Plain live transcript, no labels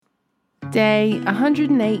Day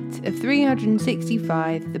 108 of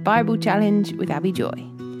 365, the Bible Challenge with Abi Joy.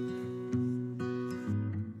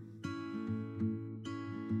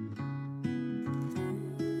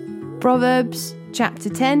 Proverbs chapter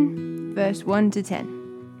 10, verse 1 to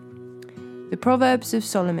 10. The Proverbs of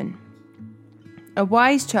Solomon. A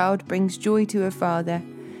wise child brings joy to a father,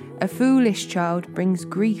 a foolish child brings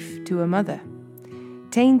grief to a mother.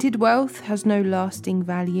 Tainted wealth has no lasting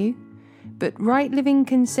value, but right living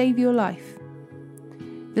can save your life.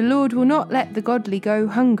 The Lord will not let the godly go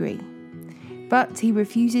hungry, but he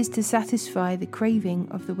refuses to satisfy the craving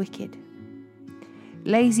of the wicked.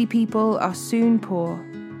 Lazy people are soon poor.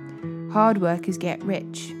 Hard workers get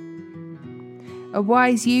rich. A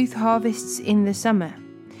wise youth harvests in the summer,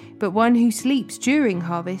 but one who sleeps during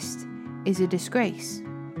harvest is a disgrace.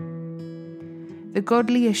 The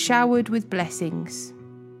godly are showered with blessings.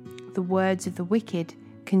 The words of the wicked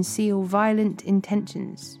conceal violent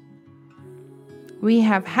intentions. We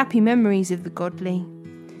have happy memories of the godly,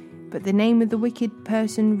 but the name of the wicked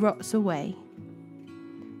person rots away.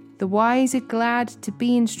 The wise are glad to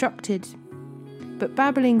be instructed, but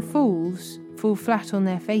babbling fools fall flat on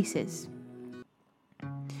their faces.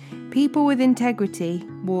 People with integrity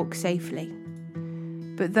walk safely,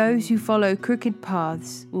 but those who follow crooked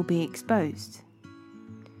paths will be exposed.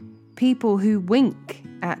 People who wink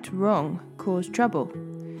at wrong cause trouble,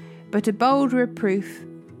 but a bold reproof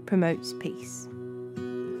promotes peace.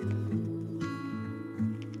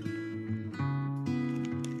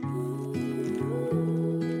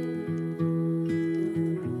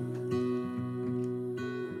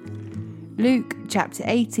 Luke chapter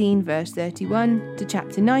 18 verse 31 to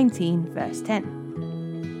chapter 19 verse 10.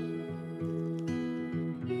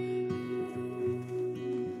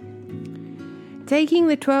 Taking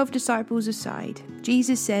the 12 disciples aside,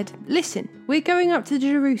 Jesus said, "Listen, we're going up to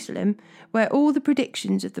Jerusalem, where all the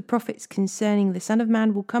predictions of the prophets concerning the Son of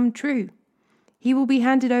Man will come true. He will be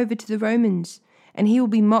handed over to the Romans, and he will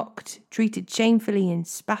be mocked, treated shamefully, and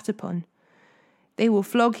spat upon. They will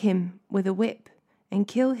flog him with a whip and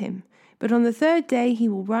kill him, but on the third day he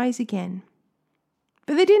will rise again."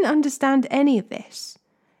 But they didn't understand any of this.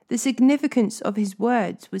 The significance of his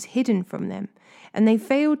words was hidden from them, and they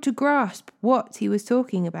failed to grasp what he was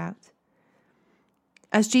talking about.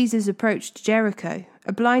 As Jesus approached Jericho,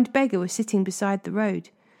 a blind beggar was sitting beside the road.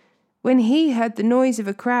 When he heard the noise of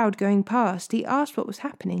a crowd going past, he asked what was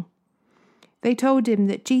happening. They told him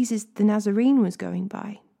that Jesus the Nazarene was going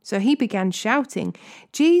by. So he began shouting,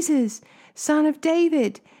 "Jesus, Son of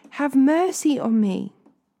David, have mercy on me."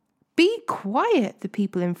 "Be quiet," the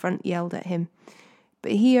people in front yelled at him.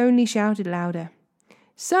 But he only shouted louder,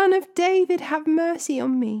 "Son of David, have mercy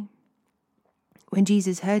on me." When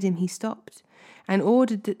Jesus heard him, he stopped and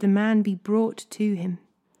ordered that the man be brought to him.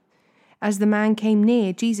 As the man came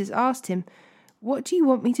near, Jesus asked him, "What do you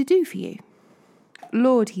want me to do for you?"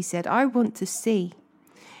 "Lord," he said, "I want to see."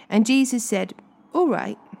 And Jesus said, "All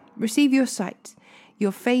right, receive your sight.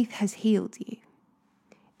 Your faith has healed you."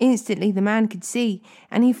 Instantly the man could see,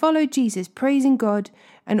 and he followed Jesus, praising God,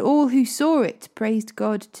 and all who saw it praised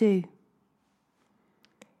God too.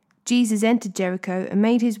 Jesus entered Jericho and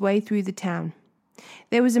made his way through the town.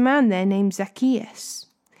 There was a man there named Zacchaeus.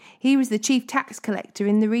 He was the chief tax collector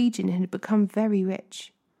in the region and had become very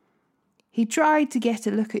rich. He tried to get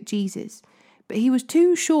a look at Jesus, but he was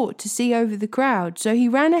too short to see over the crowd, so he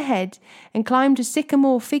ran ahead and climbed a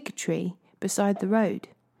sycamore fig tree beside the road,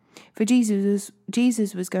 for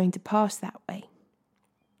Jesus was going to pass that way.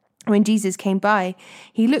 When Jesus came by,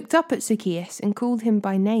 he looked up at Zacchaeus and called him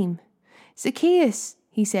by name. "Zacchaeus,"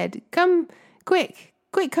 he said, "come, quick,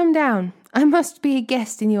 come down. I must be a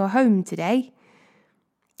guest in your home today."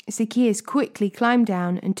 Zacchaeus quickly climbed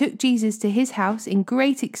down and took Jesus to his house in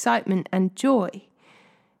great excitement and joy.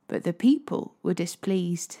 But the people were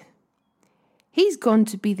displeased. "He's gone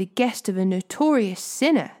to be the guest of a notorious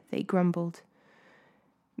sinner," they grumbled.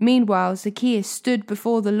 Meanwhile, Zacchaeus stood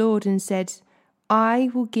before the Lord and said, "I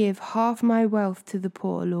will give half my wealth to the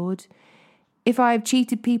poor, Lord. If I have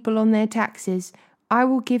cheated people on their taxes, I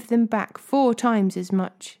will give them back 4 times as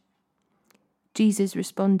much." Jesus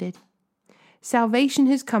responded, "Salvation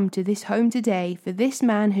has come to this home today, for this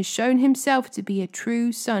man has shown himself to be a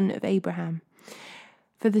true son of Abraham.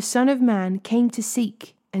 For the Son of Man came to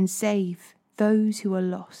seek and save those who are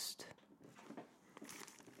lost."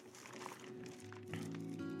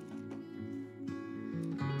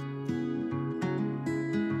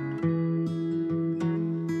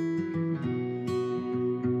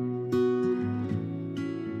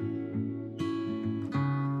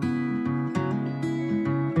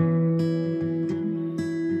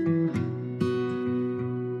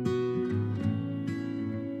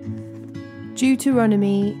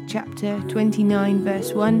 Deuteronomy chapter 29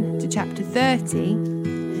 verse 1 to chapter 30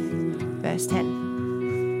 verse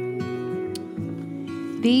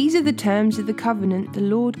 10. These are the terms of the covenant the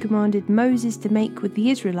Lord commanded Moses to make with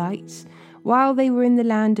the Israelites while they were in the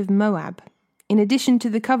land of Moab, in addition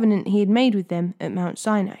to the covenant he had made with them at Mount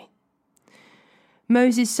Sinai.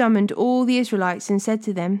 Moses summoned all the Israelites and said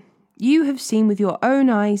to them, "You have seen with your own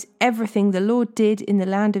eyes everything the Lord did in the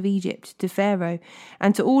land of Egypt to Pharaoh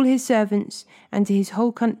and to all his servants and to his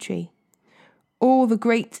whole country, all the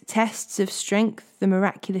great tests of strength, the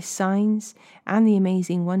miraculous signs, and the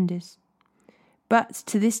amazing wonders. But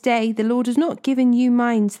to this day the Lord has not given you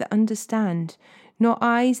minds that understand, nor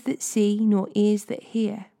eyes that see, nor ears that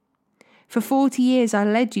hear. For 40 years I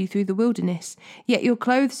led you through the wilderness, yet your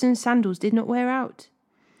clothes and sandals did not wear out.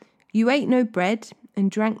 You ate no bread and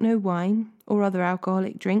drank no wine or other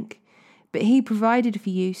alcoholic drink, but he provided for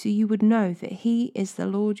you so you would know that he is the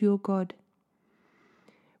Lord your God.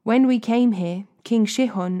 When we came here, King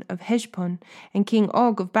Sihon of Heshbon and King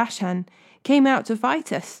Og of Bashan came out to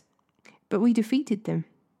fight us, but we defeated them.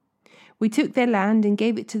 We took their land and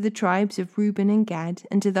gave it to the tribes of Reuben and Gad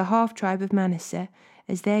and to the half-tribe of Manasseh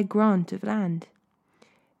as their grant of land.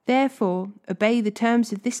 Therefore, obey the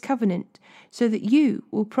terms of this covenant so that you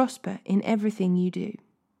will prosper in everything you do.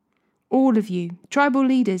 All of you, tribal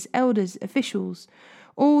leaders, elders, officials,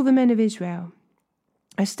 all the men of Israel,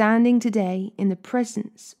 are standing today in the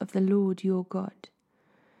presence of the Lord your God.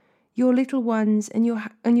 Your little ones and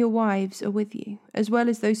your wives are with you, as well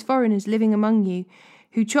as those foreigners living among you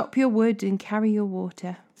who chop your wood and carry your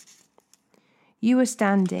water. You are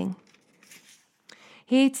standing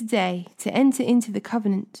here today to enter into the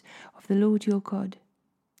covenant of the Lord your God.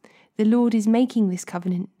 The Lord is making this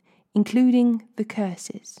covenant, including the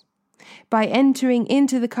curses. By entering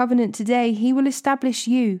into the covenant today, he will establish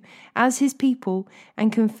you as his people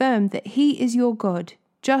and confirm that he is your God,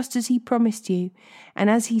 just as he promised you, and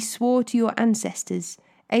as he swore to your ancestors,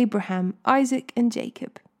 Abraham, Isaac, and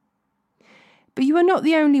Jacob. But you are not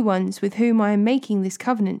the only ones with whom I am making this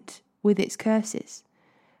covenant with its curses.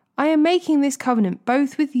 I am making this covenant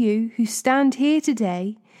both with you who stand here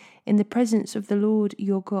today in the presence of the Lord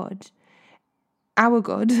your God, our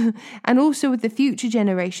God, and also with the future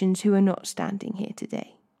generations who are not standing here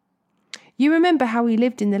today. You remember how we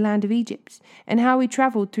lived in the land of Egypt and how we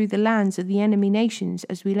travelled through the lands of the enemy nations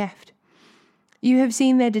as we left. You have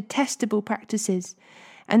seen their detestable practices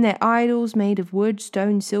and their idols made of wood,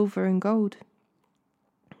 stone, silver, and gold.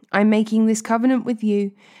 I'm making this covenant with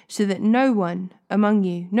you so that no one among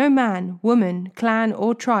you, no man, woman, clan,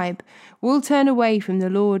 or tribe, will turn away from the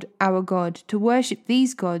Lord our God to worship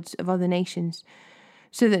these gods of other nations,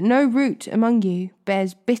 so that no root among you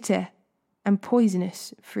bears bitter and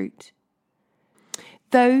poisonous fruit.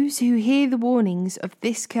 Those who hear the warnings of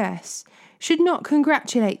this curse should not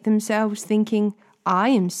congratulate themselves thinking, I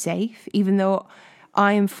am safe, even though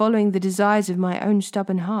I am following the desires of my own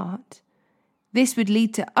stubborn heart. This would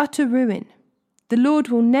lead to utter ruin. The Lord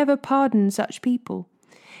will never pardon such people.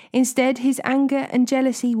 Instead, his anger and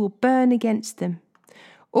jealousy will burn against them.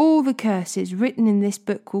 All the curses written in this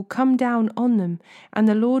book will come down on them, and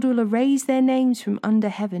the Lord will erase their names from under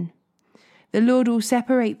heaven. The Lord will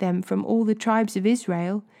separate them from all the tribes of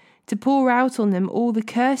Israel, to pour out on them all the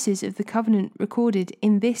curses of the covenant recorded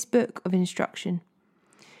in this book of instruction.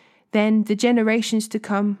 Then the generations to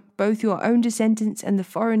come, both your own descendants and the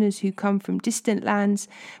foreigners who come from distant lands,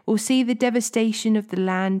 will see the devastation of the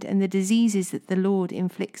land and the diseases that the Lord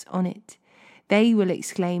inflicts on it. They will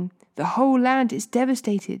exclaim, the whole land is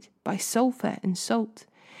devastated by sulfur and salt.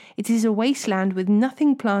 It is a wasteland with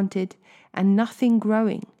nothing planted and nothing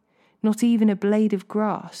growing, not even a blade of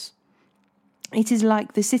grass. It is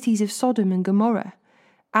like the cities of Sodom and Gomorrah,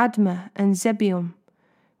 Admah and Zeboim,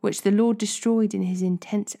 which the Lord destroyed in his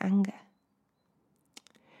intense anger.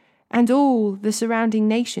 And all the surrounding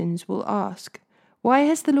nations will ask, why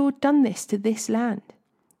has the Lord done this to this land?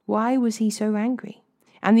 Why was he so angry?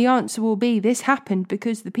 And the answer will be, this happened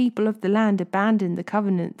because the people of the land abandoned the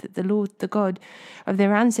covenant that the Lord, the God of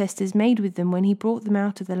their ancestors, made with them when he brought them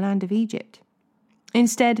out of the land of Egypt.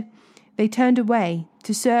 Instead, they turned away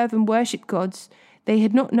to serve and worship gods they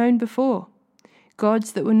had not known before,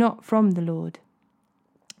 gods that were not from the Lord.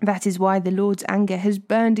 That is why the Lord's anger has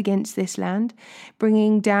burned against this land,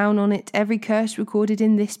 bringing down on it every curse recorded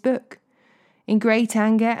in this book. In great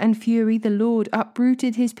anger and fury, the Lord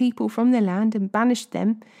uprooted his people from their land and banished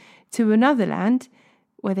them to another land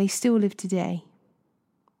where they still live today.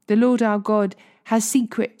 The Lord our God has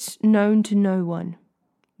secrets known to no one.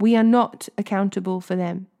 We are not accountable for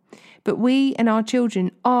them, but we and our children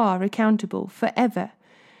are accountable forever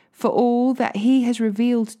for all that he has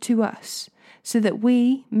revealed to us, so that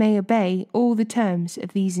we may obey all the terms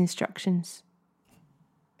of these instructions.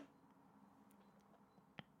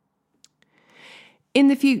 In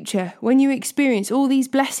the future, when you experience all these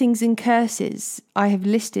blessings and curses I have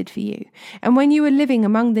listed for you, and when you are living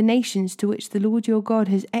among the nations to which the Lord your God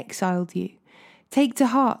has exiled you, take to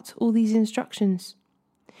heart all these instructions.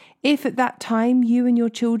 If at that time you and your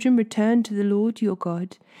children return to the Lord your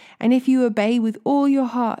God, and if you obey with all your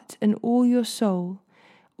heart and all your soul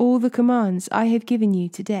all the commands I have given you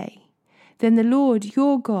today, then the Lord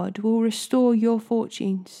your God will restore your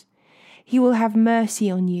fortunes. He will have mercy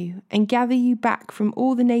on you and gather you back from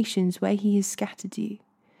all the nations where he has scattered you.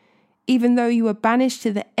 Even though you are banished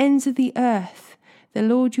to the ends of the earth, the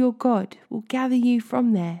Lord your God will gather you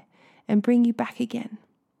from there and bring you back again.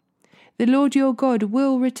 The Lord your God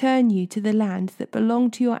will return you to the land that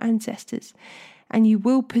belonged to your ancestors, and you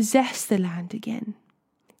will possess the land again.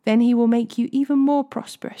 Then he will make you even more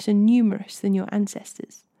prosperous and numerous than your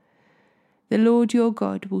ancestors. The Lord your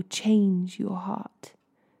God will change your heart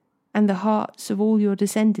and the hearts of all your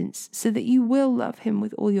descendants, so that you will love him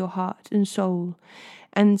with all your heart and soul,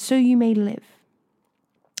 and so you may live.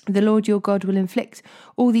 The Lord your God will inflict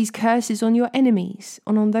all these curses on your enemies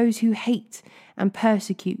and on those who hate and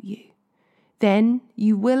persecute you. Then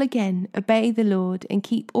you will again obey the Lord and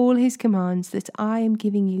keep all his commands that I am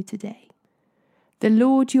giving you today. The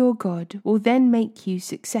Lord your God will then make you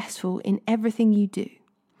successful in everything you do.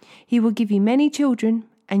 He will give you many children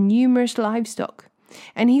and numerous livestock,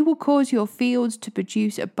 and he will cause your fields to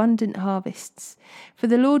produce abundant harvests. For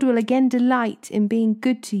the Lord will again delight in being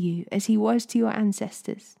good to you as he was to your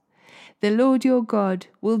ancestors. The Lord your God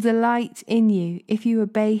will delight in you if you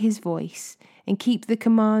obey his voice and keep the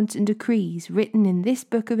commands and decrees written in this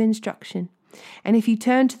book of instruction, and if you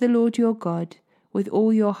turn to the Lord your God with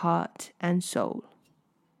all your heart and soul.